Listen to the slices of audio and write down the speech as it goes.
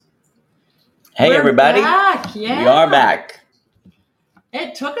Hey, We're everybody. Back. Yeah. We are back.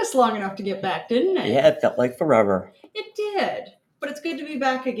 It took us long enough to get back, didn't it? Yeah, it felt like forever. It did. But it's good to be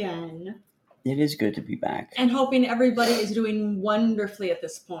back again. It is good to be back. And hoping everybody is doing wonderfully at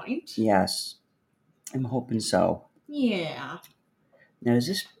this point. Yes. I'm hoping so. Yeah. Now,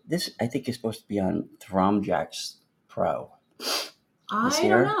 is this I think is supposed to be on Thromjack's Pro. I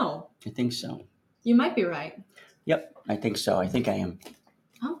don't know. I think so. You might be right. Yep, I think so. I think I am.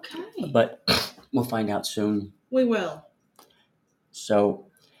 Okay. But we'll find out soon. We will. So,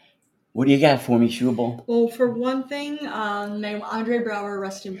 what do you got for me, Shubal? Well, for one thing, may Andre Braugher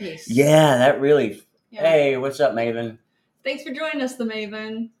rest in peace. Yeah, that really... Yeah. Hey, what's up, Maven? Thanks for joining us, the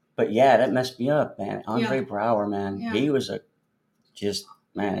Maven. But yeah, that messed me up, man. Andre Yeah. Braugher, man. Yeah. He was he was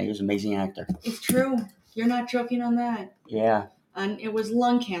an amazing actor. It's true. You're not joking on that. Yeah. And it was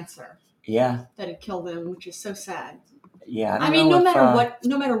lung cancer. Yeah. That had killed him, which is so sad. Yeah. I mean, no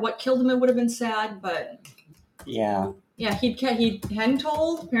matter what killed him, it would have been sad, but yeah. Yeah, he hadn't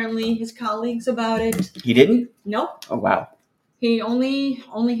told apparently his colleagues about it. He didn't? Nope. Oh wow. He only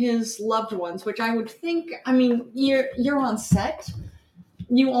his loved ones, which I would think. I mean, you're on set,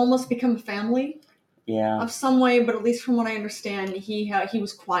 you almost become a family. Yeah. Of some way, but at least from what I understand, he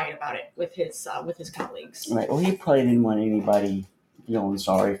was quiet about it with his colleagues. Right. Well, he probably didn't want anybody feeling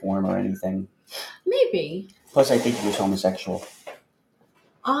sorry for him or anything. Maybe. Plus, I think he was homosexual.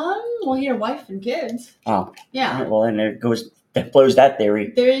 Well, he had a wife and kids. Oh. Yeah. Right, well, then that blows that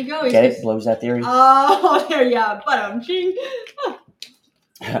theory. There you go. Get it? Blows that theory? Oh, there, yeah. But ching.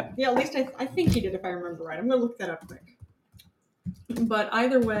 Yeah, at least I think he did, if I remember right. I'm gonna look that up quick. But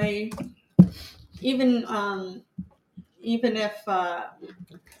either way, even if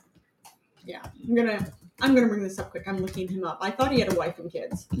yeah, I'm gonna bring this up quick. I'm looking him up. I thought he had a wife and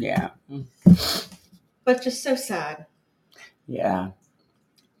kids. Yeah. But just so sad. Yeah.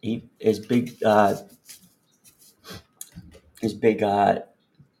 His big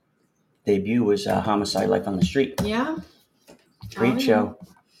debut was Homicide: Life on the Street. Yeah. Great show.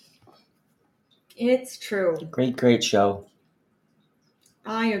 It's true. Great show.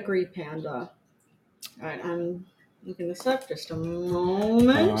 I agree, Panda. All right, I'm looking this up. Just a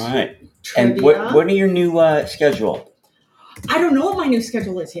moment. All right. Trivia. And what are your new schedule? I don't know what my new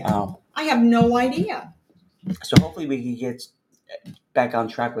schedule is yet. Oh. I have no idea. So hopefully we can get back on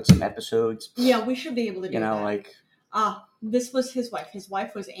track with some episodes. Yeah, we should be able to do that. Like... this was his wife. His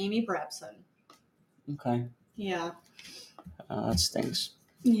wife was Amy Brabson. Okay. Yeah. That stinks.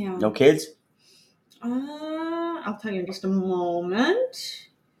 Yeah. No kids? I'll tell you in just a moment.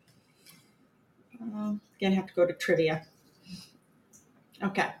 Gonna have to go to trivia.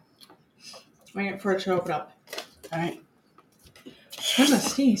 Okay. Waiting for it to open up. All right. I'm gonna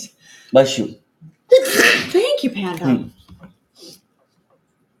sneeze. Bless you. Thank you, Panda.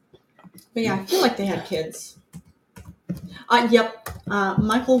 But yeah, I feel like they had kids. Yep.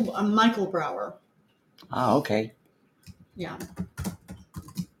 Michael Braugher. Oh, okay. Yeah.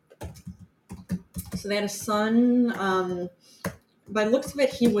 So they had a son. By the looks of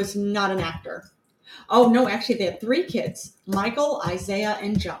it, he was not an actor. Oh, no, actually, they had 3 kids. Michael, Isaiah,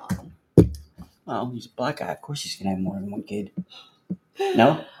 and John. Well, he's a black guy. Of course he's going to have more than one kid.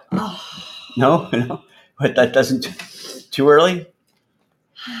 No? Oh. No? But that doesn't... Too early?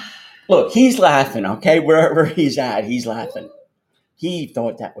 Look, he's laughing, okay? Wherever he's at, he's laughing. He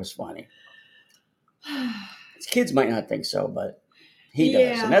thought that was funny. His kids might not think so, but he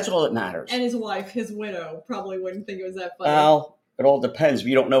does. And that's all that matters. And his wife, his widow, probably wouldn't think it was that funny. Well, it all depends.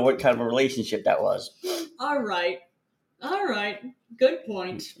 We don't know what kind of a relationship that was. All right. Good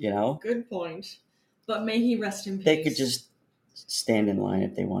point. Good point. But may he rest in peace. They could just stand in line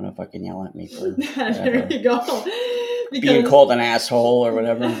if they want to fucking yell at me for there you go. Being called an asshole or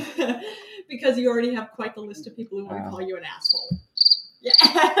whatever. Because you already have quite the list of people who want to call you an asshole.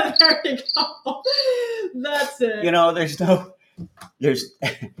 Yeah, there you go. That's it. There's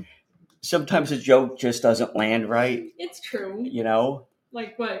sometimes a joke just doesn't land right. It's true.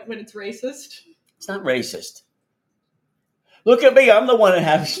 Like what, when it's racist? It's not racist. Look at me. I'm the one that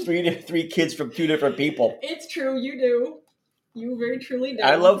has three kids from 2 different people. It's true. You do. You very truly do.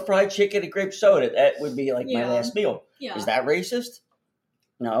 I love fried chicken and grape soda. That would be like my last meal. Yeah. Is that racist?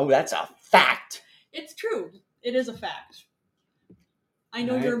 No, that's a fact. It's true. It is a fact. I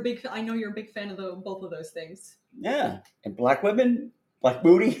know you're a big fan of both of those things. Yeah. And black women, black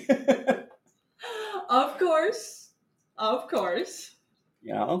booty. Of course. As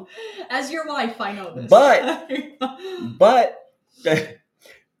your wife, I know this. But the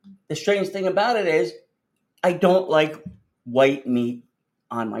strange thing about it is I don't like white meat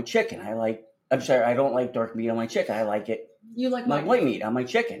on my chicken. I don't like dark meat on my chicken. I like it You like my white meat on my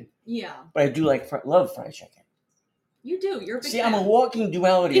chicken. Yeah. But I do love fried chicken. You do. You're a big See, fan. I'm a walking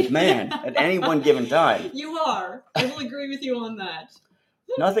duality of man at any one given time. You are. I will agree with you on that.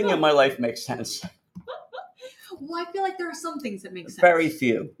 Nothing in my life makes sense. Well, I feel like there are some things that make sense. Very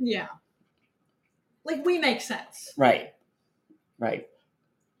few. Yeah. Like we make sense. Right. Like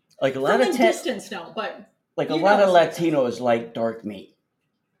a lot From of a distance, no, but like a lot of Latinos like dark meat.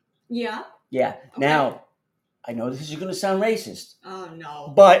 Yeah. Yeah. Okay. Now, I know this is going to sound racist. Oh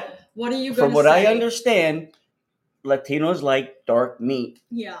no. But what are you going to say? From what I understand, Latinos like dark meat.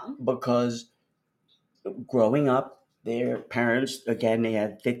 Yeah. Because growing up, their parents, again, they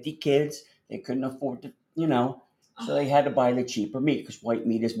had 50 kids. They couldn't afford to, so they had to buy the cheaper meat because white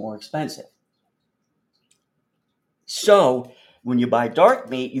meat is more expensive. So when you buy dark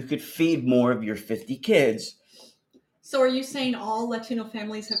meat, you could feed more of your 50 kids. So are you saying all Latino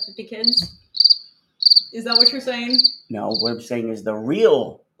families have 50 kids? Is that what you're saying? No, what I'm saying is the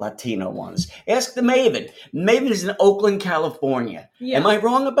real Latino ones. Ask the Maven. Maven is in Oakland, California. Yeah. Am I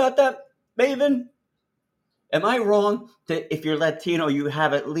wrong about that, Maven? Am I wrong that if you're Latino, you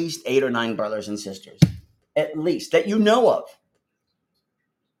have at least 8 or 9 brothers and sisters? At least, that you know of.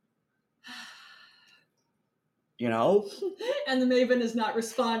 And the Maven is not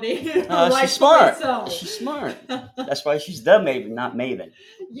responding. She's smart. So. She's smart. That's why she's the Maven, not Maven.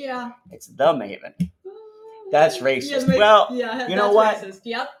 Yeah. It's the Maven. That's racist. Yeah, you know what? Racist.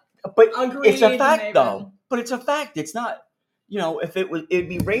 Yep. But it's a fact, though. But it's a fact. It's not. If it'd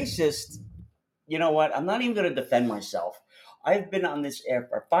be racist. You know what? I'm not even going to defend myself. I've been on this air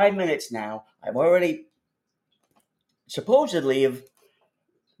for 5 minutes now. I've already supposedly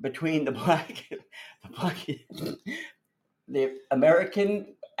between the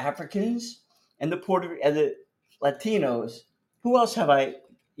American Africans and the Latinos. Who else have I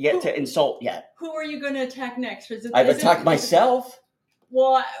yet to insult yet? Who are you going to attack next? I've attacked myself.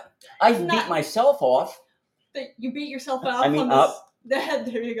 Well, I've beat myself off. You beat yourself up. Up.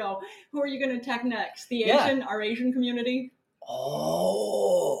 There you go. Who are you going to attack next? The Asian, our Asian community?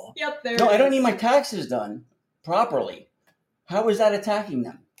 Oh. Yep, there No, I don't need my taxes done properly. How is that attacking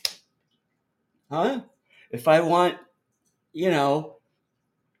them? Huh? If I want,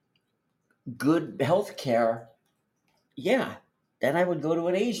 good health care, then I would go to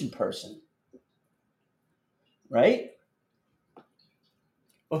an Asian person. Right?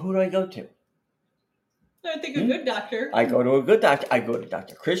 Well, who do I go to? I think a good doctor. I go to a good doctor. I go to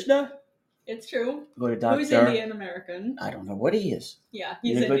Dr. Krishna. It's true. Go to Dr. Who's Indian American? I don't know what he is. Yeah,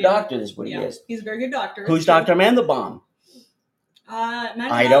 he's a good doctor. That's what he is. He's a very good doctor. Who's Dr. Mandelbaum?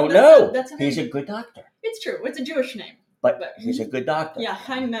 Mandelbaum, I don't know. He's a good doctor. It's true. It's a Jewish name. But he's a good doctor. Yeah,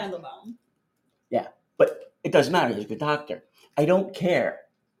 Chaim Mandelbaum. Yeah, but it doesn't matter. He's a good doctor. I don't care.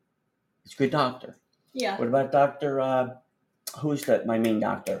 He's a good doctor. Yeah. What about Dr. Who's my main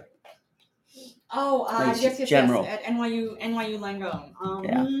doctor? Oh, yes, General. At NYU Langone.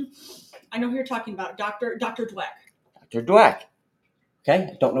 I know who you're talking about, Dr. Dweck. Dr. Dweck. Okay,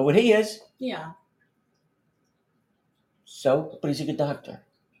 I don't know what he is. Yeah. So, but he's a good doctor.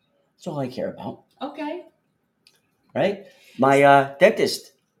 That's all I care about. Okay. Right? My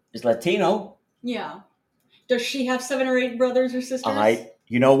dentist is Latino. Yeah. Does she have 7 or 8 brothers or sisters?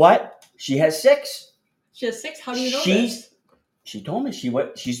 You know what? She has 6. She has 6? How do you know this? She told me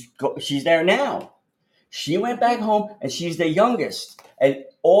she's there now. She went back home and she's the youngest. And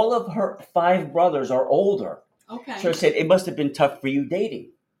all of her 5 brothers are older. Okay. So I said, it must have been tough for you dating.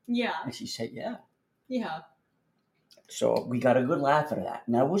 Yeah. And she said, yeah. Yeah. So we got a good laugh out of that.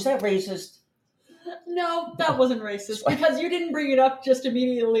 Now, was that racist? No, that wasn't racist. Because you didn't bring it up just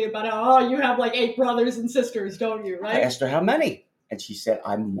immediately about, you have like 8 brothers and sisters, don't you, right? I asked her how many. And she said,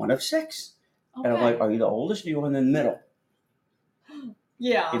 I'm one of 6. Okay. And I'm like, are you the oldest or are you in the middle?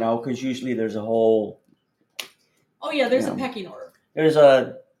 Yeah. Because usually there's a whole... Oh, yeah, there's a pecking order. There's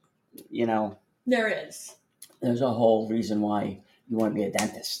a, There is. There's a whole reason why you want to be a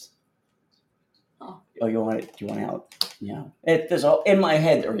dentist. Oh. Oh, do you want out? In my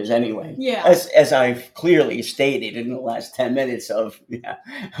head there is anyway. Yeah. As I've clearly stated in the last 10 minutes of,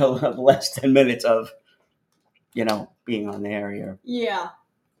 being on the air here. Yeah.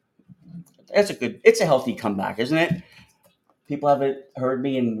 It's a healthy comeback, isn't it? People haven't heard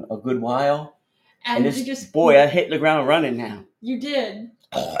me in a good while. And I hit the ground running now. You did.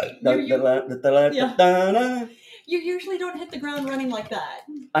 You usually don't hit the ground running like that.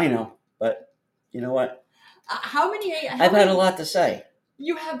 I know, but you know what? I've had a lot to say.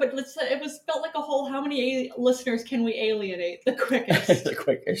 You have, but it felt like a whole. How many listeners can we alienate the quickest? The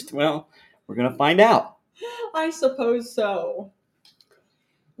quickest. Well, we're gonna find out. I suppose so.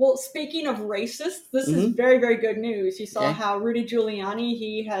 Well, speaking of racists, this is very, very good news. You saw how Rudy Giuliani,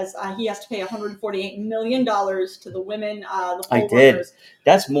 he has to pay $148 million to the women, the poll I did. Workers.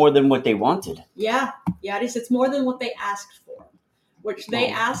 That's more than what they wanted. Yeah, it is. It's more than what they asked for, which they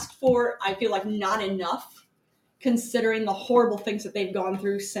asked for, I feel like, not enough, considering the horrible things that they've gone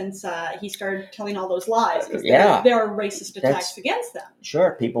through since he started telling all those lies. There are racist attacks against them.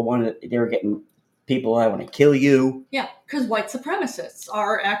 Sure, they were getting people that want to kill you. Yeah, because white supremacists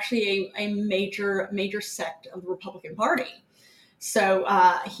are actually a major sect of the Republican Party. So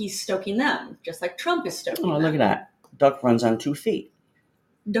he's stoking them, just like Trump is stoking them. Oh, look at that. Duck runs on 2 feet.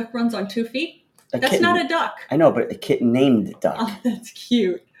 Duck runs on 2 feet? That's not a duck. I know, but a kitten named the duck. Oh, that's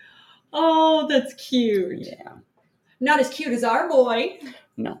cute. Oh, that's cute. Yeah. Not as cute as our boy.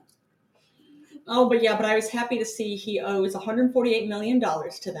 No. Oh, but I was happy to see he owes $148 million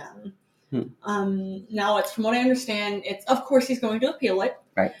to them. Now, it's from what I understand, of course he's going to appeal it.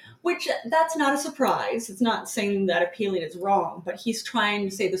 Right. Which, that's not a surprise. It's not saying that appealing is wrong, but he's trying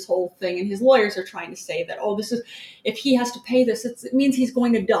to say this whole thing, and his lawyers are trying to say that, if he has to pay this, it means he's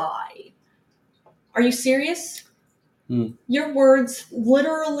going to die. Are you serious? Your words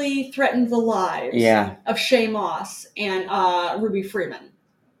literally threatened the lives of Shay Moss and Ruby Freeman.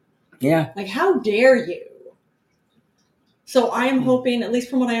 Yeah. Like, how dare you? So I am hoping, at least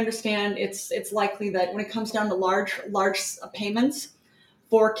from what I understand, it's likely that when it comes down to large payments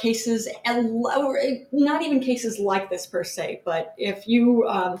for cases, not even cases like this per se, but if you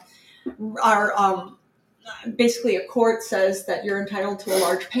are basically a court says that you're entitled to a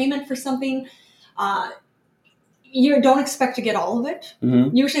large payment for something, you don't expect to get all of it.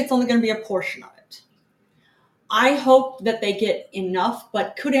 Mm-hmm. Usually it's only going to be a portion of it. I hope that they get enough,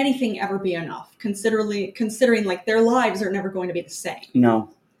 but could anything ever be enough? Considering like their lives are never going to be the same.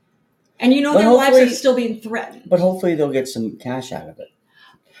 No. And their lives are still being threatened. But hopefully they'll get some cash out of it.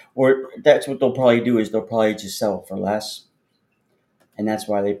 Or that's what they'll probably do, is they'll probably just sell for less. And that's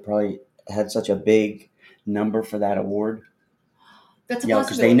why they probably had such a big number for that award. That's a possibility.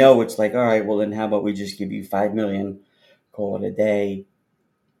 Because they know it's like, all right, well then how about we just give you $5 million, call it a day.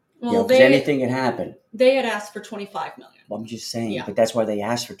 Well, because anything can happen. They had asked for $25 million. Well, I'm just saying, but that's why they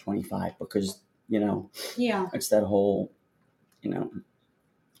asked for 25 because it's that whole,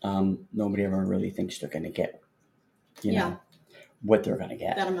 nobody ever really thinks they're going to get, what they're going to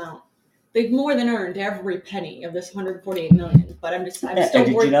get. That amount. They've more than earned every penny of this $148 million. But I'm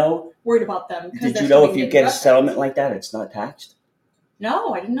still worried about them. Did you know if you get a settlement like that, it's not taxed?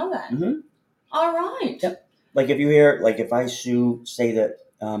 No, I didn't know that. Mm-hmm. All right. Yep. Like if you hear, like if I say that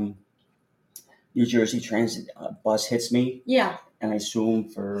New Jersey Transit bus hits me, and I sue them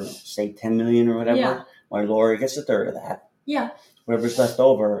for say $10 million or whatever, my lawyer gets a third of that. Yeah. Whatever's left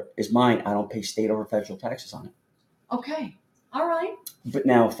over is mine. I don't pay state or federal taxes on it. Okay. All right. But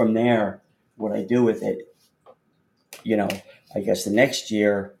now from there, what I do with it, I guess the next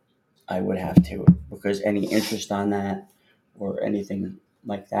year I would have to, because any interest on that or anything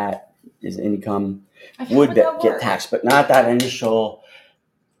like that is income would get taxed, but not that initial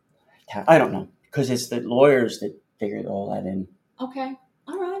tax. I don't know, because it's the lawyers that figured all that in. Okay.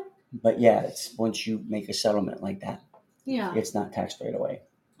 All right. But it's once you make a settlement like that, it's not taxed right away.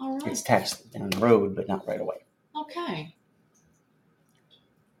 All right. It's taxed down the road, but not right away. Okay.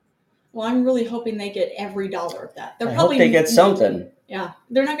 Well, I'm really hoping they get every dollar of that. I hope they get something. Yeah.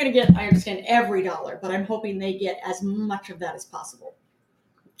 They're not going to get, I understand, every dollar, but I'm hoping they get as much of that as possible.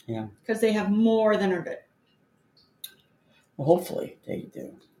 Yeah. Because they have more than earned it. Well, hopefully they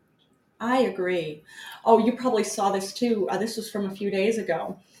do. I agree. Oh, you probably saw this too. This was from a few days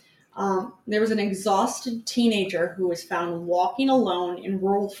ago. There was an exhausted teenager who was found walking alone in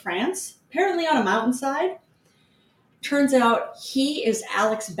rural France, apparently on a mountainside. Turns out he is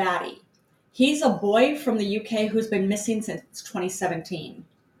Alex Batty. He's a boy from the UK who's been missing since 2017.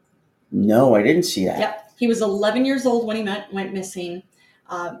 No, I didn't see that. Yep. He was 11 years old when he went missing.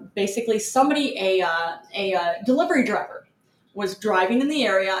 Basically, a delivery driver was driving in the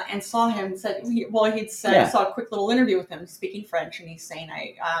area and saw him. Saw a quick little interview with him speaking French, and he's saying,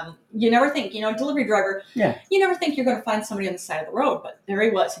 you never think, delivery driver, you never think you're going to find somebody on the side of the road, but there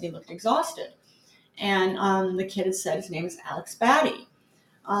he was, and he looked exhausted. And the kid had said his name is Alex Batty.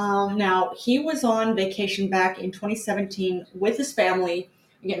 Now, he was on vacation back in 2017 with his family,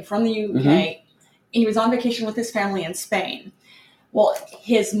 again, from the UK. Mm-hmm. He was on vacation with his family in Spain. Well,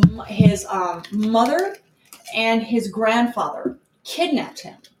 his mother and his grandfather kidnapped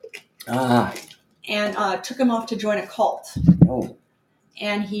him. And took him off to join a cult. Oh.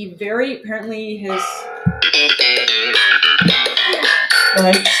 And he apparently his...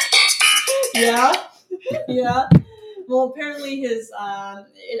 Right. Yeah. Well, apparently I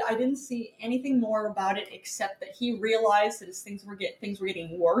didn't see anything more about it except that he realized that as things were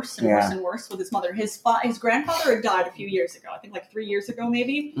getting worse and worse and worse with his mother. His grandfather had died a few years ago. I think like 3 years ago,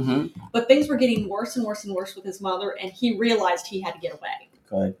 maybe. Mm-hmm. But things were getting worse and worse and worse with his mother, and he realized he had to get away.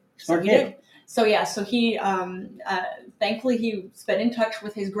 Good. Smart kid. So he thankfully he's been in touch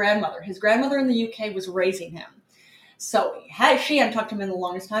with his grandmother. His grandmother in the UK was raising him. So she hadn't talked to him in the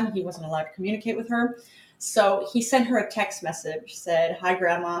longest time. He wasn't allowed to communicate with her. So he sent her a text message, said, "Hi,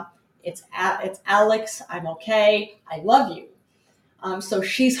 Grandma. It's Alex. I'm okay. I love you." So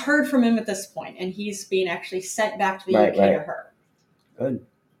she's heard from him at this point, and he's being actually sent back to the UK to her. Good.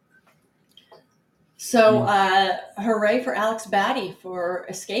 So hooray for Alex Batty for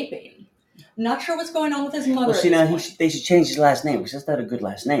escaping. Not sure what's going on with his mother. Well, see, now they should change his last name because that's not a good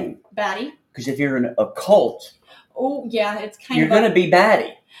last name. Batty? Because if you're in a cult, it's you're going to be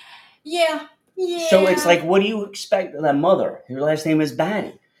Batty. Yeah. Yeah. So it's like, what do you expect of that mother? Her last name is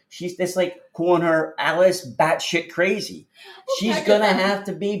Batty. That's like calling her Alice batshit crazy. She's going to have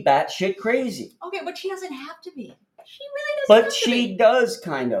to be batshit crazy. Okay, but she doesn't have to be. She really doesn't But she does,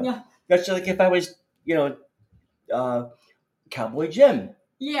 kind of. Yeah. That's like if I was, Cowboy Jim.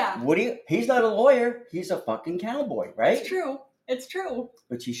 Yeah. He's not a lawyer. He's a fucking cowboy, right? It's true.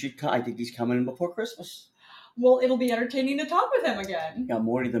 But I think he's coming in before Christmas. Well, it'll be entertaining to talk with him again. We got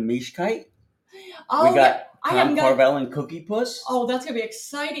Morty the Meeshkite. Oh, we got Tom Carvel and Cookiepuss. Oh, that's going to be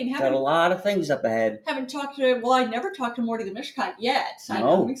exciting. Got a lot of things up ahead. I never talked to Morty the Mishkite yet.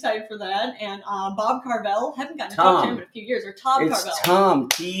 No. I'm excited for that. And Bob Carvel, haven't gotten to talk to him in a few years. Or Tom Carvel. It's Tom,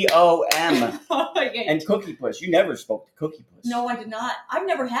 Tom. And Cookiepuss. You never spoke to Cookiepuss. No, I did not. I've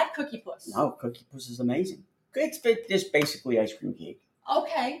never had Cookiepuss. No, Cookiepuss is amazing. It's just basically ice cream cake.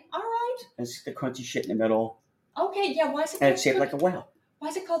 Okay, all right. It's the crunchy shit in the middle. Okay, yeah, why is it And it's shaped like a whale. Why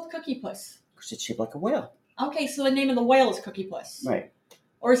is it called Cookiepuss? Because it's shaped like a whale. Okay, so the name of the whale is Cookiepuss. Right.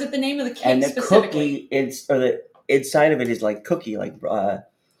 Or is it the name of the cake and the specifically? the inside of it is like cookie, like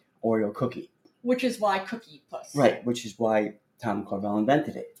Oreo cookie. Which is why Cookiepuss. Right, which is why Tom Carvel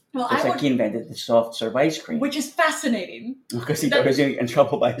invented it. Well, he invented the soft serve ice cream. Which is fascinating. Because he was going to get in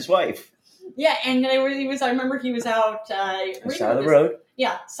trouble by his wife. Yeah, and I remember he was out... side of the road.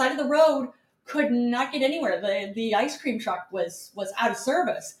 Yeah, side of the road, could not get anywhere. The ice cream truck was out of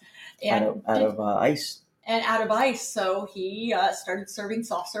service. And out of ice. And out of ice, so he started serving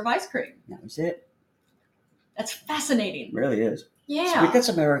soft serve ice cream. That was it. That's fascinating. It really is. Yeah. That's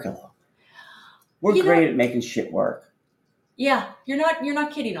America, though. We're great at making shit work. Yeah, you're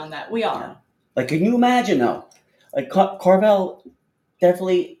not kidding on that. We are. Yeah. Like, can you imagine though? Like Carvel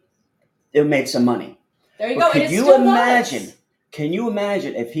definitely made some money. There you go. Can you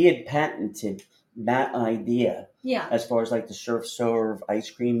imagine if he had patented that idea? Yeah. As far as like the serve ice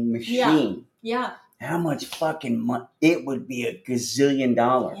cream machine. Yeah. How much fucking money? It would be $1 gazillion.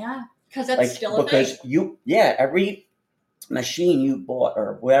 Yeah. Because that's still a thing. Every machine you bought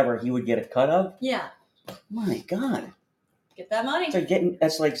or whatever he would get a cut of. Yeah. My God. Get that money.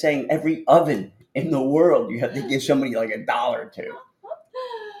 That's like saying every oven in the world you have to give somebody like $1 to.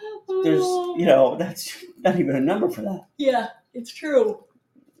 There's, that's not even a number for that. Yeah, it's true.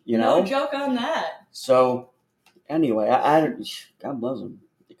 No joke on that. So, anyway, God bless him,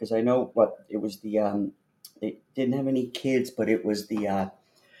 because I know it was the they didn't have any kids, but it was the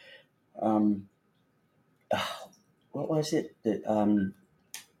what was it? The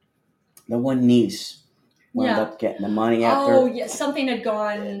one niece wound up getting the money after. Oh, yeah, something had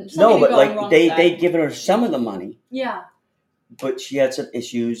gone. They'd given her some of the money. Yeah. But she had some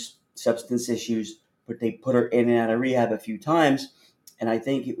substance issues. But they put her in and out of rehab a few times, and I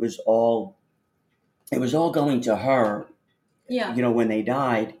think it was all going to her. Yeah. When they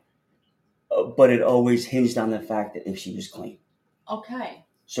died, but it always hinged on the fact that if she was clean. Okay.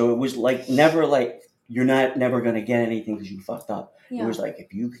 So it was never like you're never going to get anything because you fucked up. Yeah. It was like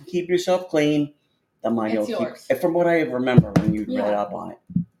if you can keep yourself clean, the money will keep. From what I remember when you read up on it.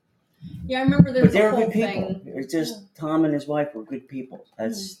 Yeah, I remember there was a whole thing. But they're good people. It's just Tom and his wife were good people.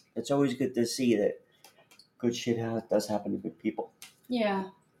 It's always good to see that good shit does happen to good people. Yeah.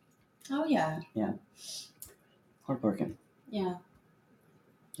 Oh yeah. Yeah. Heartbreaking. Yeah.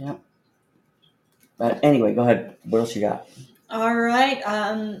 Yeah. But anyway, go ahead. What else you got? All right.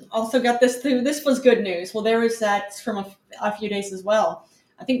 Also got this too. This was good news. Well, there was that from a few days as well.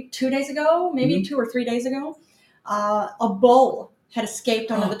 I think 2 days ago, maybe 2 or 3 days ago, a bull had escaped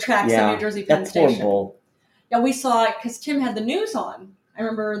onto the tracks of New Jersey Penn Station. Poor bull. Yeah, we saw it because Tim had the news on. I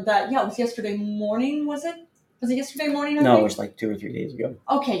remember that. Yeah, it was yesterday morning. Was it? Was it yesterday morning? No, it was like 2 or 3 days ago.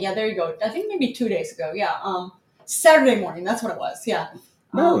 Okay, yeah, there you go. I think maybe 2 days ago. Yeah, Saturday morning. That's what it was. Yeah.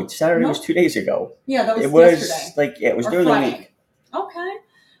 No, Saturday was 2 days ago. Yeah, that was yesterday. It was during Friday. the week. Okay.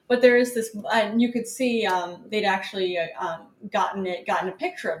 But there is this, and you could see they'd actually gotten a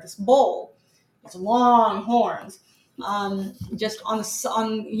picture of this bull, its long horns, just on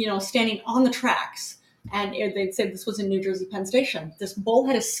standing on the tracks, and they'd say this was in New Jersey Penn Station. This bull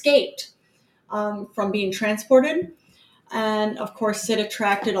had escaped from being transported, and of course it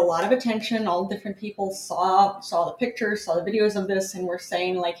attracted a lot of attention. All different people saw the pictures, saw the videos of this, and were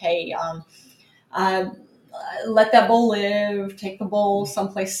saying like, "Hey, let that bull live. Take the bull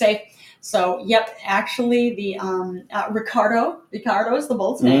someplace safe." So, yep, actually, the Ricardo is the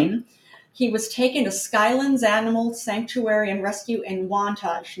bull's name. He was taken to Skylands Animal Sanctuary and Rescue in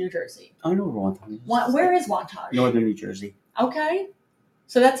Wantage, New Jersey. I know where Wantage is. Where is Wantage? Northern New Jersey. Okay.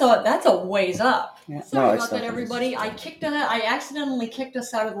 So that's a ways up. Yeah. Sorry about that, everybody. I accidentally kicked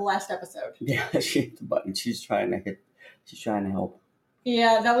us out of the last episode. Yeah, she hit the button. She's trying to help.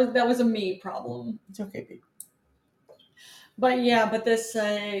 Yeah, that was a me problem. It's okay, babe. But this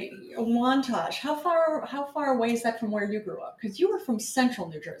Wantage, how far away is that from where you grew up? Because you were from Central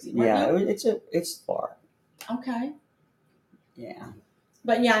New Jersey, weren't you? It's far. Okay. Yeah.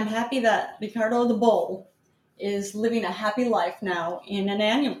 But yeah, I'm happy that Ricardo the bull is living a happy life now in an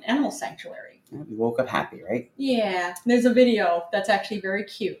animal sanctuary. Yeah, we woke up happy, right? Yeah. There's a video that's actually very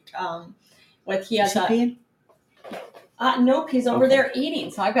cute. With he has peeing? Nope, he's over there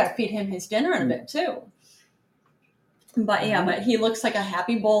eating, so I've got to feed him his dinner in a bit too. But yeah, but he looks like a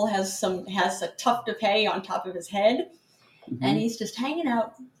happy bull, has a tuft of hay on top of his head, and he's just hanging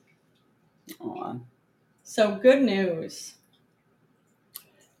out. Aww. So good news.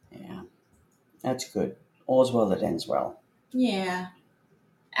 Yeah, that's good. All's well that ends well. Yeah,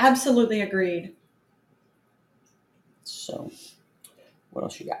 absolutely agreed. So, what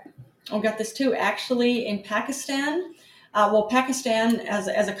else you got? I got this too. Actually, in Pakistan, Pakistan as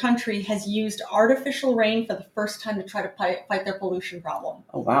a country has used artificial rain for the first time to try to fight their pollution problem.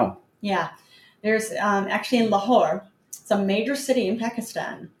 Oh, wow. Yeah. There's actually in Lahore, it's a major city in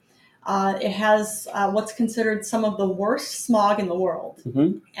Pakistan. It has what's considered some of the worst smog in the world.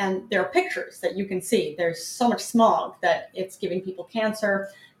 Mm-hmm. And there are pictures that you can see. There's so much smog that it's giving people cancer.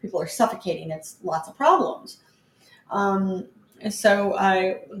 People are suffocating. It's lots of problems. And so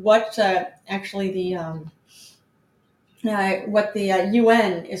what the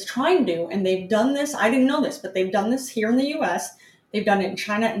UN is trying to do, and they've done this, I didn't know this, but they've done this here in the US, they've done it in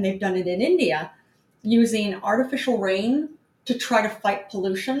China, and they've done it in India, using artificial rain to try to fight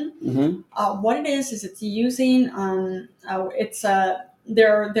pollution. Mm-hmm. What it is it's using,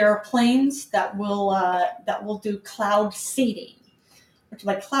 there are planes that will do cloud seeding.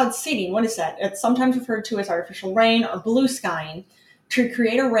 Like cloud seeding, what is that? It's sometimes referred to as artificial rain or blue skying, to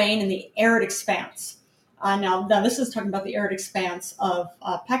create a rain in the arid expanse. Now this is talking about the arid expanse of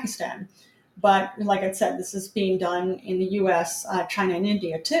Pakistan, but like I said, this is being done in the U.S., China, and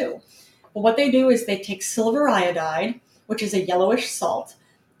India too. But what they do is they take silver iodide, which is a yellowish salt,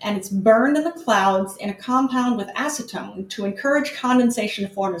 and it's burned in the clouds in a compound with acetone to encourage condensation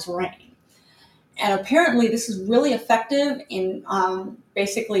to form as rain. And apparently this is really effective in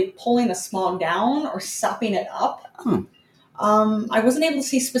basically pulling the smog down or sopping it up. I wasn't able to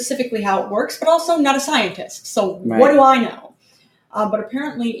see specifically how it works, but also not a scientist. So What do I know? But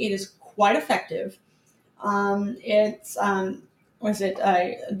apparently it is quite effective. It's, was it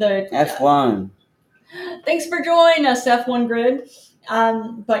the... F1. Thanks for joining us, F1 Grid.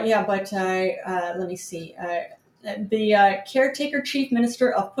 Let me see. The caretaker chief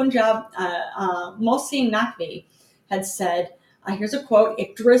minister of Punjab, Mohsin Naqvi, had said, here's a quote,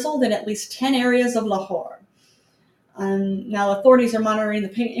 "It drizzled in at least 10 areas of Lahore." Now, authorities are monitoring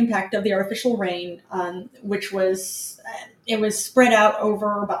the impact of the artificial rain, which was spread out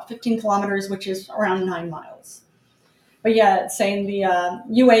over about 15 kilometers, which is around 9 miles. But yeah, it's saying the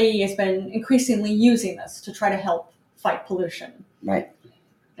UAE has been increasingly using this to try to help fight pollution. Right.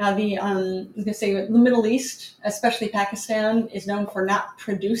 Now, the Middle East, especially Pakistan, is known for not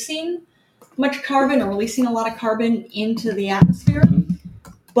producing much carbon or releasing a lot of carbon into the atmosphere,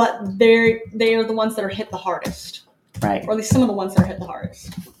 but they are the ones that are hit the hardest. Right. Or at least some of the ones that are hit the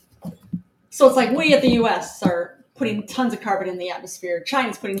hardest. So it's like we at the U.S. are putting tons of carbon in the atmosphere.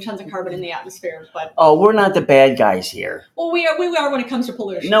 China's putting tons of carbon in the atmosphere, but we're not the bad guys here. Well, we are when it comes to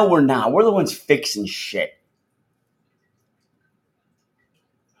pollution. No, we're not. We're the ones fixing shit.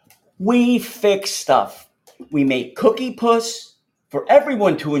 We fix stuff. We make Cookiepuss for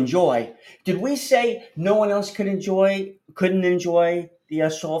everyone to enjoy. Did we say no one else couldn't enjoy the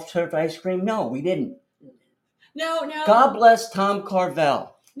soft-serve ice cream? No, we didn't. No. God bless Tom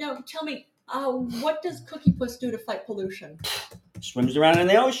Carvel. No, tell me, what does Cookiepuss do to fight pollution? Swims around in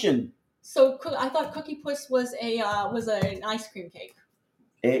the ocean. So I thought Cookiepuss was an ice cream cake.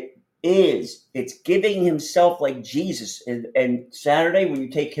 It is. It's giving himself like Jesus. And Saturday when you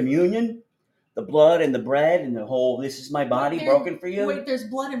take communion, the blood and the bread and the whole, this is my body broken for you. Wait, there's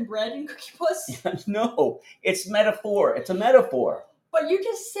blood and bread in Cookiepuss? No, it's metaphor. It's a metaphor. But you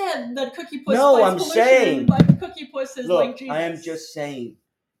just said that Cookiepuss No, I'm saying. But Cookiepuss is like Jesus. I am just saying.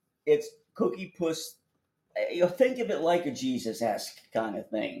 It's Cookiepuss. You'll think of it like a Jesus-esque kind of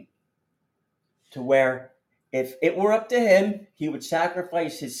thing. To where if it were up to him, he would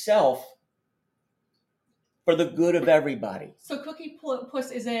sacrifice himself for the good of everybody. So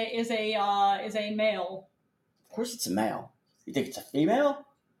Cookiepuss is a male. Of course it's a male. You think it's a female?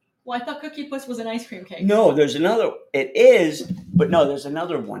 Well, I thought Cookiepuss was an ice cream cake. No, there's another. It is, but no, there's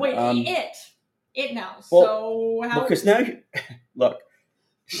another one. Wait, it now. Well, so how? Because now look,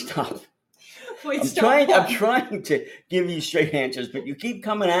 stop. Wait, I'm trying to give you straight answers, but you keep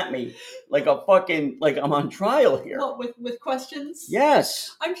coming at me like I'm on trial here. What, with questions?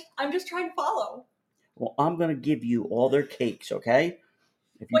 Yes. I'm just trying to follow. Well, I'm going to give you all their cakes, okay?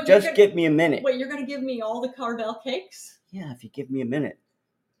 If you give me a minute. Wait, you're going to give me all the Carvel cakes? Yeah, if you give me a minute.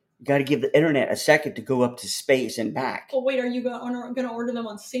 You got to give the internet a second to go up to space and back. Well, wait, are you going to order them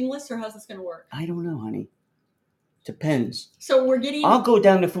on Seamless, or how's this going to work? I don't know, honey. Depends. So we're getting... I'll go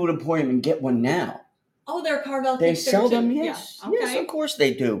down to Food Emporium and get one now. Oh, they're Carvel they cakes. They sell them, yes. Yeah. Okay. Yes, of course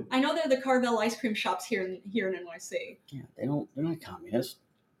they do. I know they're the Carvel ice cream shops here in NYC. Yeah, they're not communists.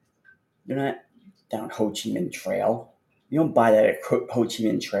 They're not down Ho Chi Minh Trail. You don't buy that at Ho Chi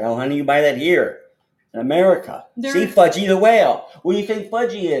Minh Trail, honey. You buy that here in America. See Fudgy the Whale. What do you think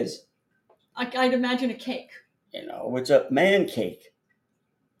Fudgy is? I'd imagine a cake. You know, it's a man cake.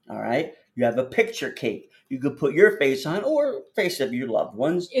 All right? You have a picture cake. You could put your face on or face of your loved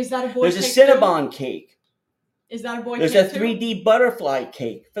ones. Is that a boy There's cake? There's a Cinnabon cake. Is that a boy There's cake? There's a 3D butterfly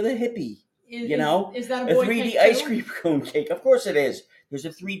cake for the hippie. Is that a 3D ice cream cone cake? Of course it is. There's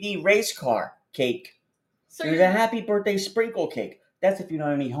a 3D race car cake. So there's a happy birthday sprinkle cake. That's if you know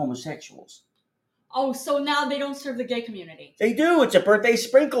any homosexuals. Oh, so now they don't serve the gay community. They do. It's a birthday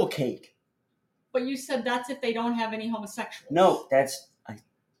sprinkle cake. But you said that's if they don't have any homosexuals. No,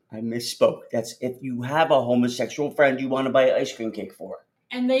 I misspoke. That's if you have a homosexual friend you want to buy an ice cream cake for.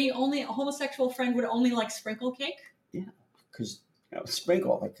 And a homosexual friend would only like sprinkle cake? Yeah, because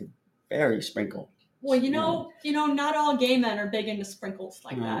sprinkle, like the berry sprinkle. Well, you know, not all gay men are big into sprinkles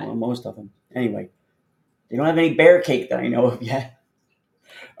like that. Well, most of them. Anyway, they don't have any bear cake that I know of yet.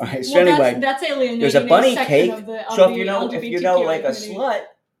 All right. So anyway, that's alienating. There's a bunny cake. So if you know like a slut,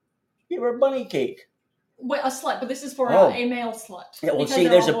 give her a bunny cake. Wait, a slut, but this is for a male slut. Yeah, well, see,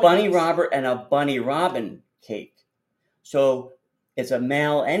 there's a Bunny Robert and a Bunny Robin cake. So it's a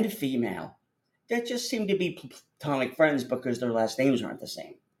male and female. They just seem to be platonic friends because their last names aren't the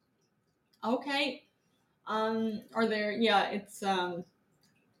same. Okay. Are there? Yeah, it's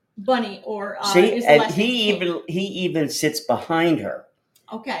Bunny or see, and he even sits behind her.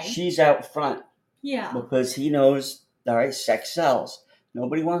 Okay. She's out front. Yeah. Because he knows, all right, sex sells.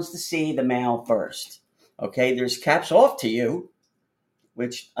 Nobody wants to see the male first. Okay, there's caps off to you,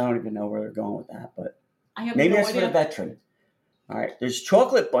 which I don't even know where they're going with that, but maybe that's for the veteran. All right, there's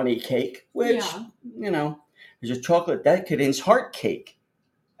chocolate bunny cake, which, there's a chocolate decadence heart cake.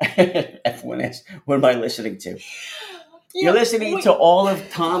 F1S, what am I listening to? You're listening to all of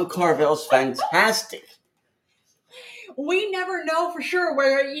Tom Carvel's fantastic. We never know for sure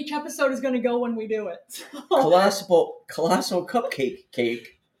where each episode is going to go when we do it. Colossal cupcake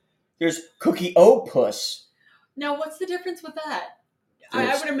cake. There's Cookiepuss. Now, what's the difference with that?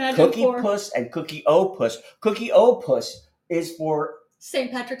 I would imagine Cookiepuss and Cookiepuss. Cookiepuss is for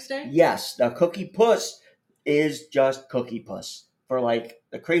St. Patrick's Day? Yes. Now, Cookiepuss is just Cookiepuss for like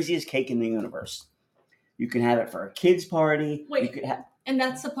the craziest cake in the universe. You can have it for a kid's party. Wait, and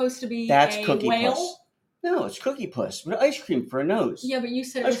that's supposed to be that's a Cookiepuss. Whale? No, it's Cookiepuss with ice cream for a nose. Yeah, but you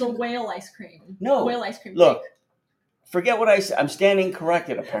said it was a whale ice cream. No. Whale ice cream. Look. Forget what I said. I'm standing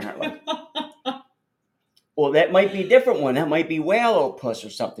corrected, apparently. Well, that might be a different one. That might be Whale-O-Puss or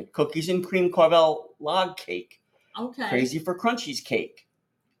something. Cookies and cream Carvel log cake. Okay. Crazy for Crunchies cake.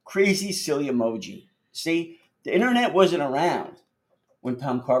 Crazy silly emoji. See, the internet wasn't around when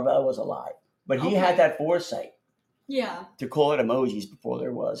Tom Carvel was alive. But he had that foresight. Yeah. To call it emojis before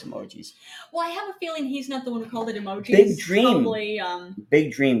there was emojis. Well, I have a feeling he's not the one who called it emojis. Big Dream. Probably,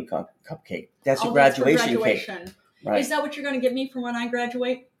 Big Dream cupcake. That's a graduation cake. Right. Is that what you're going to get me for when I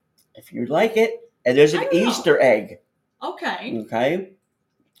graduate? If you'd like it. And there's an Easter egg. Okay. Okay.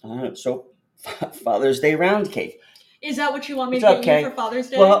 So Father's Day round cake. Is that what you want me to get you for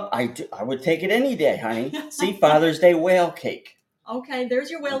Father's Day? Well, I would take it any day, honey. See, Father's Day whale cake. Okay, there's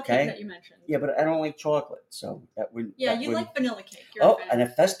your whale cake that you mentioned. Yeah, but I don't like chocolate, so that would. Yeah, that you would... like vanilla cake. You're a fan. And a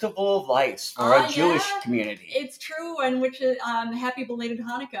festival of lights for our Jewish community. It's true, and which is happy belated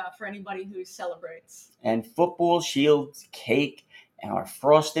Hanukkah for anybody who celebrates. And football shield cake and our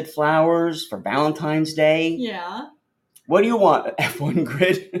frosted flowers for Valentine's Day. Yeah. What do you want? F1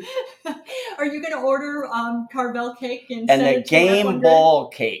 grid? Are you going to order Carvel cake and send it to game ball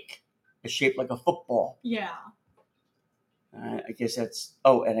cake? It's shaped like a football. Yeah. I guess that's...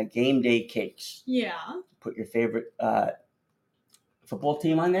 and a game day cakes. Yeah. Put your favorite football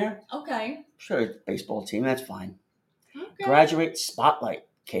team on there. Okay. Sure, baseball team. That's fine. Okay. Graduate spotlight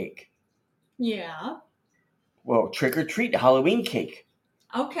cake. Yeah. Well, trick or treat Halloween cake.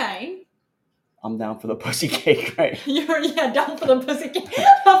 Okay. I'm down for the pussy cake, right? You're down for the pussy cake.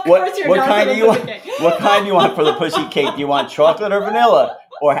 Of course you're down for the pussy cake. What kind do you want for the pussy cake? Do you want chocolate or vanilla?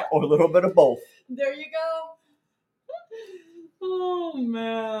 Or a little bit of both? There you go. Oh,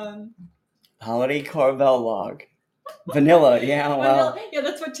 man. Holiday Carvel log. Vanilla, yeah, well. Vanilla. Yeah,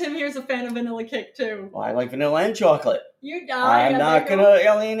 that's what Tim here's a fan of vanilla cake, too. Well, I like vanilla and chocolate. You die. I'm not going to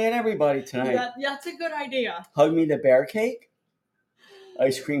alienate everybody tonight. That's a good idea. Hug me the bear cake.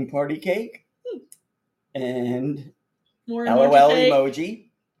 Ice cream party cake. And more LOL cake. emoji.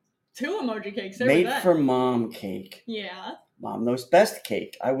 2 emoji cakes. Made for mom cake. Yeah. Mom knows best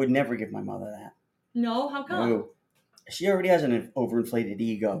cake. I would never give my mother that. No, how come? No. She already has an overinflated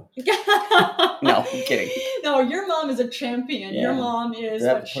ego. No, I'm kidding. No, your mom is a champion. Yeah. Your mom is. Does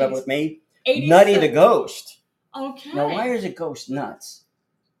that put up with me? 86. Nutty the ghost. Okay. Now, why is a ghost nuts?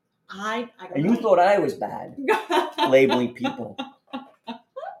 I don't and know. You thought I was bad labeling people.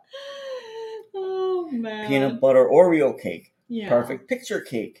 Oh, man. Peanut butter Oreo cake. Yeah. Perfect picture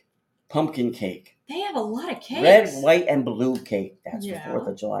cake. Pumpkin cake. They have a lot of cakes. Red, white, and blue cake. That's for 4th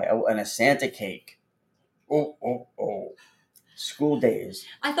of July. Oh, and a Santa cake. Oh. School days.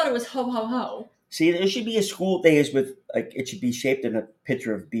 I thought it was ho, ho, ho. See, there should be a school days with, like, it should be shaped in a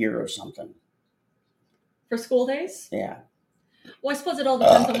pitcher of beer or something. For school days? Yeah. Well, I suppose it all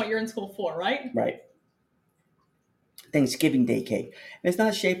depends on what you're in school for, right? Right. Thanksgiving Day cake. And it's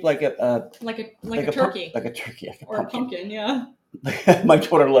not shaped like a turkey. Like a turkey. Like a or pumpkin. Yeah. My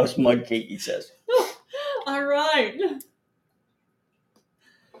daughter loves mud cake, he says. All right.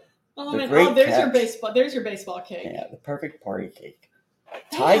 Oh, there's your baseball cake. Yeah, the perfect party cake.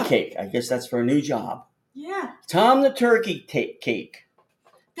 Tie cake. I guess that's for a new job. Yeah. Tom the turkey cake.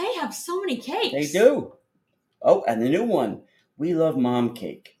 They have so many cakes. They do. Oh, and the new one. We love mom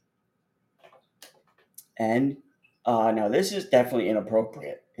cake. And now this is definitely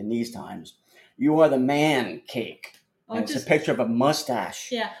inappropriate in these times. You are the man cake. And it's a picture of a mustache.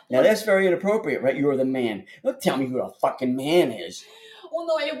 Yeah. Now that's very inappropriate, right? You are the man. Don't tell me who the fucking man is. Well,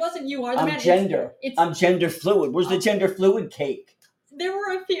 no, it wasn't you are the man. I'm gender. I'm gender fluid. Where's the gender fluid cake? There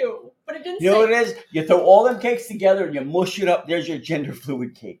were a few, but it didn't You know what it is? You throw all them cakes together and you mush it up. There's your gender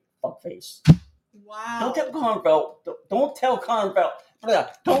fluid cake. Fuckface. Wow. Don't tell Carvel. Don't tell Carvel.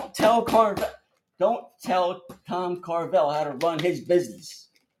 Don't tell Carvel. Don't tell Tom Carvel how to run his business.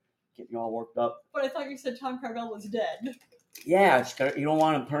 Get me all worked up. But I thought you said Tom Carvel was dead. Yeah, you don't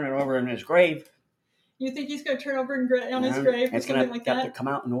want him turning over in his grave. You think he's going to turn over on his grave or something like that? Have to come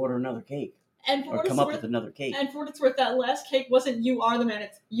out and order another cake. Or come up with another cake. And for what it's worth, that last cake wasn't You Are the Man,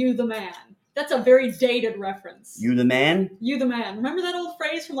 it's You the Man. That's a very dated reference. You the man? You the man. Remember that old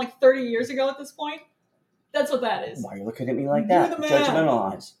phrase from like 30 years ago at this point? That's what that is. Why are you looking at me like that? You the man.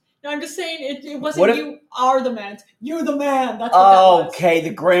 Judgmental eyes. No, I'm just saying it wasn't You Are the Man. It's You the Man. That's what that was. Okay, the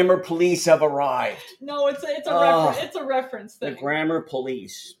grammar police have arrived. No, it's a reference. It's a reference thing. The grammar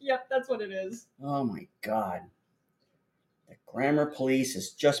police. Yep, that's what it is. Oh my God. The grammar police has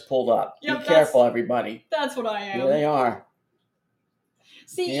just pulled up. Yep, be careful, everybody. That's what I am. Here they are.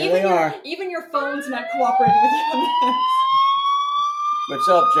 See, even your phone's not cooperating with you on this. What's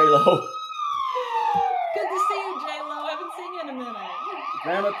up, J-Lo? Good to see you, J-Lo. Haven't seen you in a minute.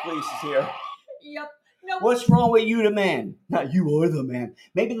 Grammar police is here. Yep. No. What's wrong with you, the man? Not you are the man.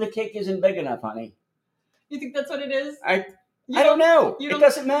 Maybe the cake isn't big enough, honey. You think that's what it is? I don't know. It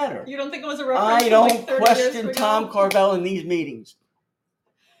doesn't matter. You don't think it was a reference? I don't question Tom Carvel in these meetings.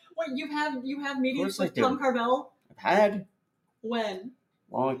 Wait, you have meetings with Tom Carvel? I've had. When?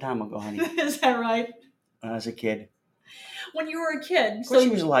 Long time ago, honey. Is that right? When I was a kid. When you were a kid. Of course, he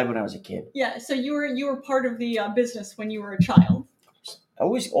was alive when I was a kid. Yeah, so you were part of the business when you were a child.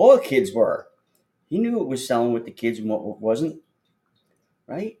 All the kids were. He knew what was selling with the kids and what wasn't.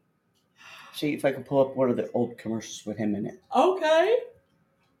 Right? See if I can pull up one of the old commercials with him in it. Okay.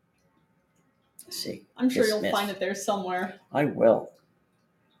 Let's see. I'm sure you'll find it there somewhere. I will.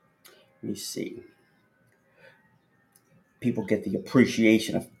 Let me see. people get the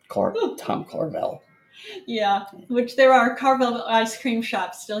appreciation of Tom Carvel. Yeah, which there are Carvel ice cream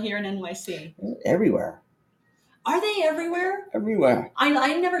shops still here in NYC. Everywhere. Are they everywhere? Everywhere.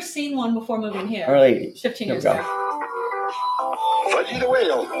 I never seen one before moving here. Our ladies. 15 years ago. Fudgy the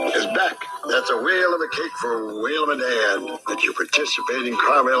Whale is back. That's a whale of a cake for a whale of a dad at your participating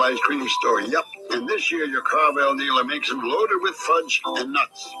Carvel ice cream store. Yep. And this year, your Carvel dealer makes them loaded with fudge and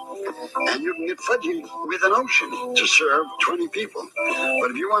nuts. And you can get Fudgy with an ocean to serve 20 people.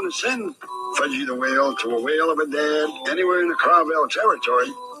 But if you want to send Fudgy the Whale to a whale of a dad anywhere in the Carvel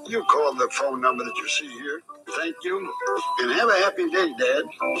territory, you call the phone number that you see here. Thank you, and have a happy day, Dad.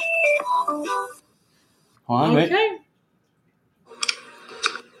 Okay.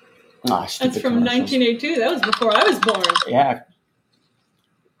 That's from 1982. That was before I was born. Yeah.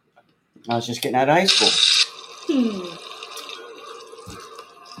 I was just getting out of high school.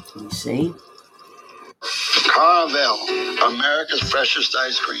 Let me see. Carvel, America's freshest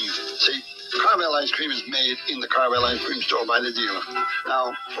ice cream. See, Carvel ice cream is made in the Carvel ice cream store by the dealer.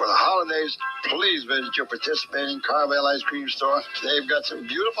 Now, for the holidays, please visit your participating Carvel ice cream store. They've got some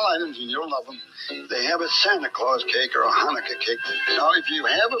beautiful items and you'll love them. They have a Santa Claus cake or a Hanukkah cake. Now, if you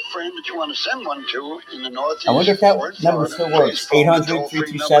have a friend that you want to send one to in the Northeast, I wonder if that number still works.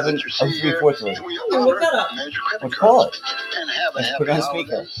 800-327-0343. Look that up. Let's call it. And have Let's a put it happy on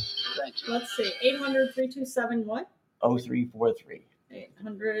speaker. holidays. Thank you. Let's see. 800-327 what? 0343.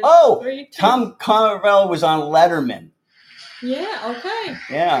 800. Oh, Tom Carvel was on Letterman. Yeah, okay.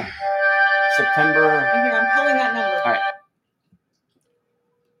 Yeah. September. Right here, I'm calling that number. All right.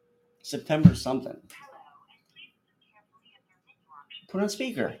 September something. Put on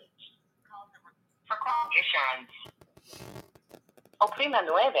speaker. For call insurance. Oprima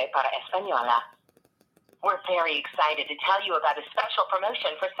 9 para Española. We're very excited to tell you about a special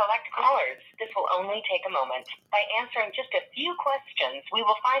promotion for select callers. This will only take a moment. By answering just a few questions, we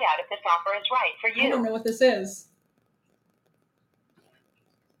will find out if this offer is right for you. I don't know what this is.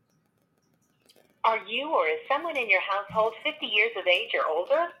 Are you or is someone in your household 50 years of age or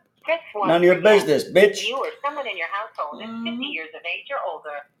older? Press 1. None of your business, bitch. You or someone in your household is 50 years of age or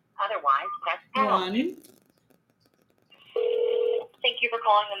older. Otherwise, press pound. 1. Thank you for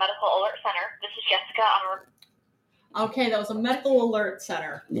calling the Medical Alert Center. This is Jessica on Okay, that was a medical alert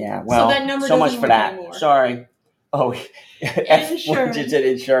center. Yeah, well, so that number so much doesn't for work that. anymore. Sorry. Oh, Insurance. It's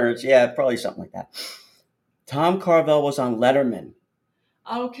insurance. Yeah, probably something like that. Tom Carvel was on Letterman.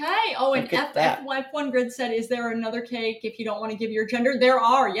 Okay. Oh, and Look at that. F1 Grid said, is there another cake if you don't want to give your gender? There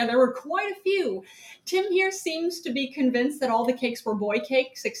are. Yeah, there were quite a few. Tim here seems to be convinced that all the cakes were boy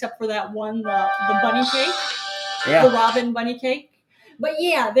cakes, except for that one, the bunny cake. Yeah. The Robin bunny cake. But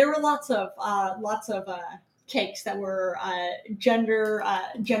yeah, there were lots of cakes that were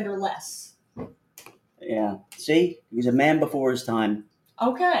genderless. Yeah. See? He was a man before his time.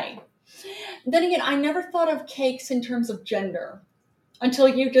 Okay. Then again, I never thought of cakes in terms of gender until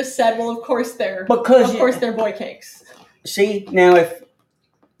you just said, well, of course they're boy cakes. See, now if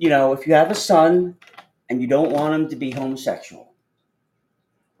you have a son and you don't want him to be homosexual,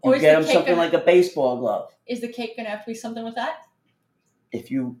 you get him something like a baseball glove. Is the cake going to have to be something with that? If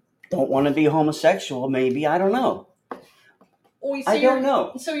you don't want to be homosexual, maybe, I don't know. I don't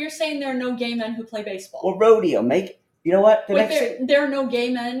know. So you're saying there are no gay men who play baseball? Or rodeo. You know what? There are no gay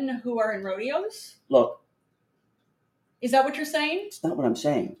men who are in rodeos? Look. Is that what you're saying? It's not what I'm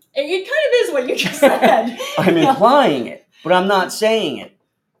saying. It kind of is what you just said. I'm implying it, but I'm not saying it.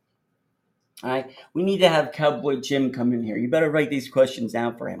 All right? We need to have Cowboy Jim come in here. You better write these questions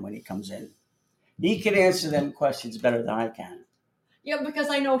down for him when he comes in. He can answer them questions better than I can. Yeah, because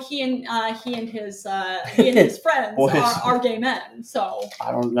I know he and his friends are gay men. So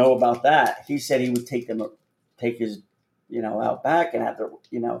I don't know about that. He said he would take his out back and have to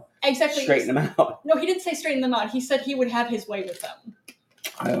exactly straighten them out. No, he didn't say straighten them out. He said he would have his way with them.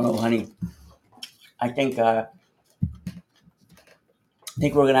 I don't know, honey. I think we're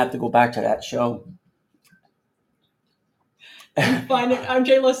gonna have to go back to that show. Find it.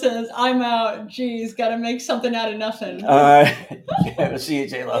 J-Lo says, I'm out. Geez, got to make something out of nothing. All right. We'll see you,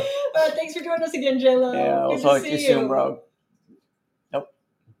 J-Lo. Thanks for joining us again, J-Lo. Yeah, we'll talk to you soon, bro. Nope.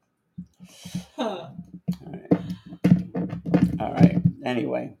 Huh. All right.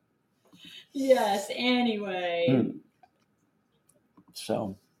 Anyway. Yes, anyway.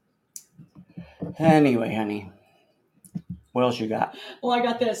 So, anyway, honey. What else you got? Well, I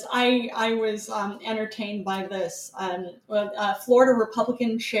got this. I was entertained by this. Florida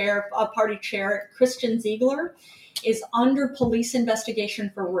Republican Party Chair Christian Ziegler is under police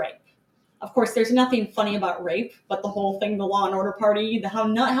investigation for rape. Of course, there's nothing funny about rape, but the whole thing, the Law and Order party, how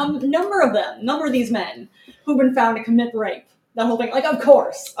number of these men who've been found to commit rape. That whole thing, like, of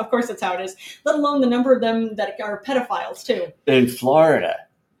course that's how it is. Let alone the number of them that are pedophiles too. In Florida,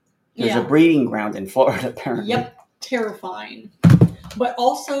 there's a breeding ground in Florida, apparently. Yep, terrifying. But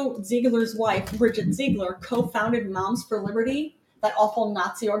also, Ziegler's wife, Bridget Ziegler, co-founded Moms for Liberty, that awful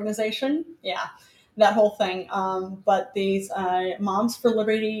Nazi organization. Yeah, that whole thing. But these Moms for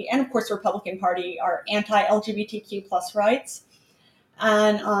Liberty, and of course the Republican Party, are anti-LGBTQ plus rights,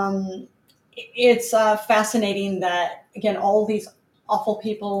 and it's fascinating that, again, all these awful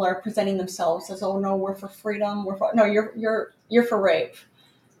people are presenting themselves as, oh no, we're for freedom. You're for rape,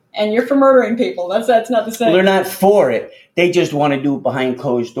 and you're for murdering people. That's not the same. Well, they're not for it. They just want to do it behind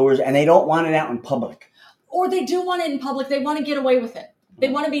closed doors, and they don't want it out in public. Or they do want it in public. They want to get away with it. They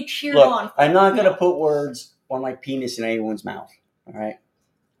want to be cheered on. I'm not going to put words or my penis in anyone's mouth. All right.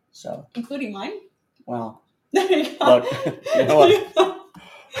 So. Including mine. Well. There you go. Look, you know what?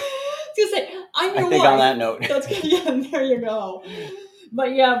 I think on that note. That's good. Yeah, there you go. But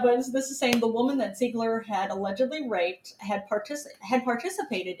this is saying the woman that Ziegler had allegedly raped had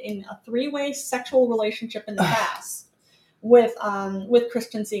participated in a 3-way sexual relationship in the past with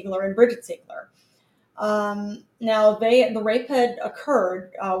Christian Ziegler and Bridget Ziegler. Now the rape had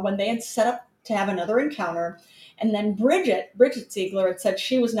occurred when they had set up to have another encounter, and then Bridget Ziegler had said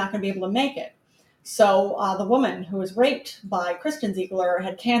she was not going to be able to make it. So the woman who was raped by Christian Ziegler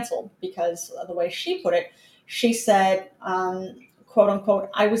had canceled because of the way she put it. She said, quote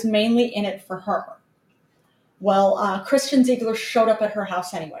unquote, I was mainly in it for her. Well, Christian Ziegler showed up at her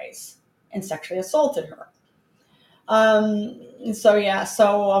house anyways and sexually assaulted her.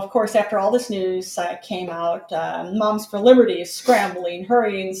 So of course, after all this news came out, Moms for Liberty is scrambling,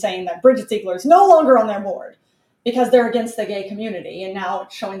 hurrying, saying that Bridget Ziegler is no longer on their board because they're against the gay community, and now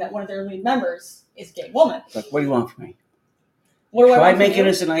it's showing that one of their lead members is a gay woman. Look, what do you want from me? Try making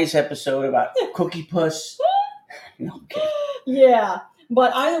this a nice episode about Cookiepuss. No, I'm kidding. Yeah,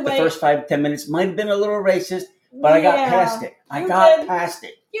 but either way, the first 5 to 10 minutes might have been a little racist, but I got past it. I got past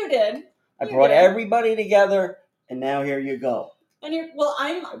it. You did. I brought everybody together, and now here you go. And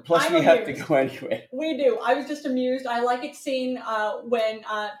Plus, I'm we have amused. to go anyway. We do. I was just amused. I like it seeing when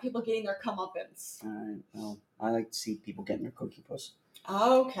people getting their comeuppance. Well, I like to see people getting their Cookiepuss.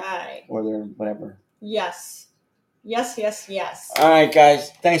 Okay. Or their whatever. Yes. All right, guys.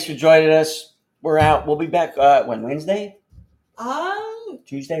 Thanks for joining us. We're out. We'll be back when, Wednesday?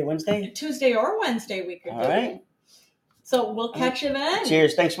 Tuesday, Wednesday? Tuesday or Wednesday we could do. All right. So we'll catch you then.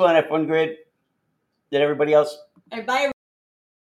 Cheers. Thanks for F1 Grid. Did everybody else? Bye.